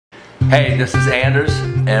Hey, this is Anders,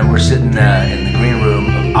 and we're sitting in the green room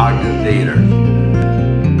of Ogden Theater.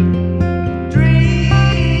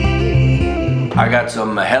 I got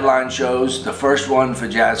some headline shows. The first one for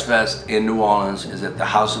Jazz Fest in New Orleans is at the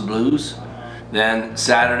House of Blues. Then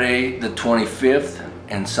Saturday the 25th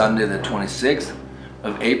and Sunday the 26th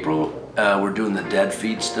of April, we're doing the Dead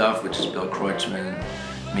Feet stuff, which is Bill Kreutzmann,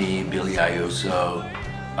 me, Billy Ayuso,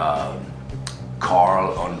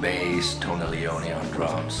 Carl on bass, Tony Leone on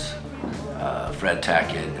drums, Fred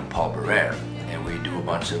Tackett and Paul Barrere. And we do a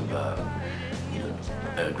bunch of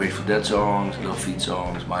Grateful Dead songs, Little Feat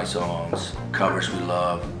songs, my songs, covers we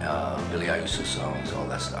love, Billy Ayuso songs, all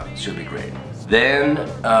that stuff. It should be great. Then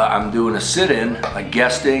I'm doing a sit-in, like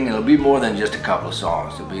guesting. It'll be more than just a couple of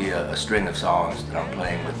songs. It'll be a string of songs that I'm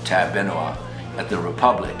playing with Tab Benoit at the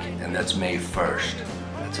Republic, and that's May 1st.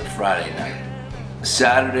 That's a Friday night.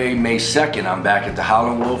 Saturday, May 2nd, I'm back at the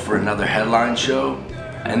Howlin' Wolf for another headline show.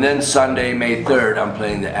 And then Sunday, May 3rd, I'm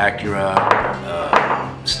playing the Acura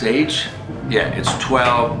stage. Yeah, it's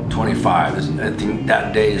 12:25. I think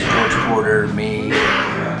that day is George Porter, me,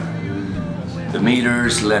 the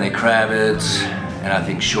Meters, Lenny Kravitz, and I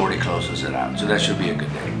think Shorty closes it out. So that should be a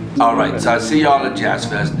good day. All right, so I'll see y'all at Jazz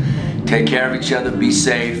Fest. Take care of each other, be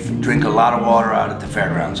safe, drink a lot of water out at the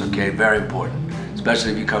fairgrounds, okay? Very important.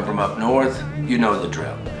 Especially if you come from up north, you know the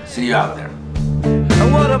drill. See you out there.